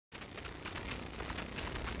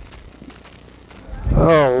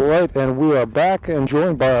All right, and we are back and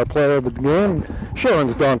joined by our player of the game,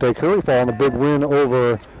 Sharon's Dante Currie, following a big win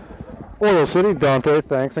over Oil City. Dante,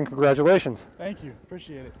 thanks and congratulations. Thank you.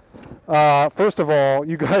 Appreciate it. First of all,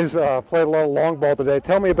 you guys played a lot of long ball today.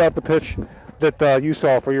 Tell me about the pitch that you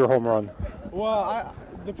saw for your home run. Well,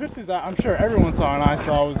 the pitches I'm sure everyone saw and I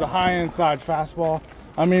saw was the high inside fastball.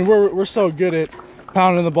 I mean, we're so good at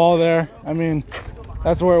pounding the ball there. I mean,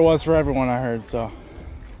 that's where it was for everyone, I heard. So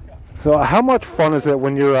how much fun is it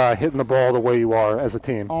when you're hitting the ball the way you are as a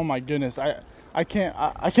team? oh my goodness, I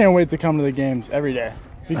can't wait to come to the games every day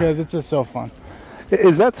because it's just so fun.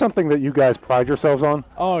 Is that something that you guys pride yourselves on?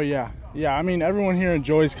 Oh yeah. I mean, everyone here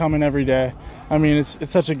enjoys coming every day. I mean, it's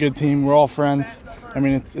such a good team. We're all friends. I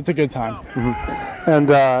mean, it's a good time. Mm-hmm.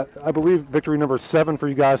 And I believe victory number 7 for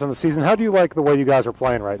you guys on the season. How do you like the way you guys are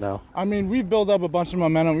playing right now? I mean, we've built up a bunch of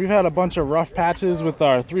momentum. We've had a bunch of rough patches with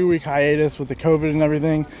our 3-week hiatus with the COVID and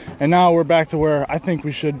everything, and now we're back to where I think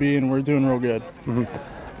we should be, and we're doing real good.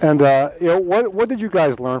 Mm-hmm. And what did you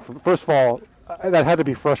guys learn from? First of all, that had to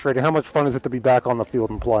be frustrating. How much fun is it to be back on the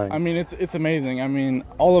field and playing? I mean, it's amazing. I mean,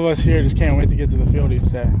 all of us here just can't wait to get to the field each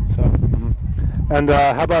day. So. Mm-hmm. And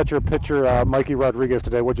how about your pitcher, Mikey Rodriguez,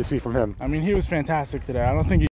 today? What'd you see from him? I mean, he was fantastic today. I don't think he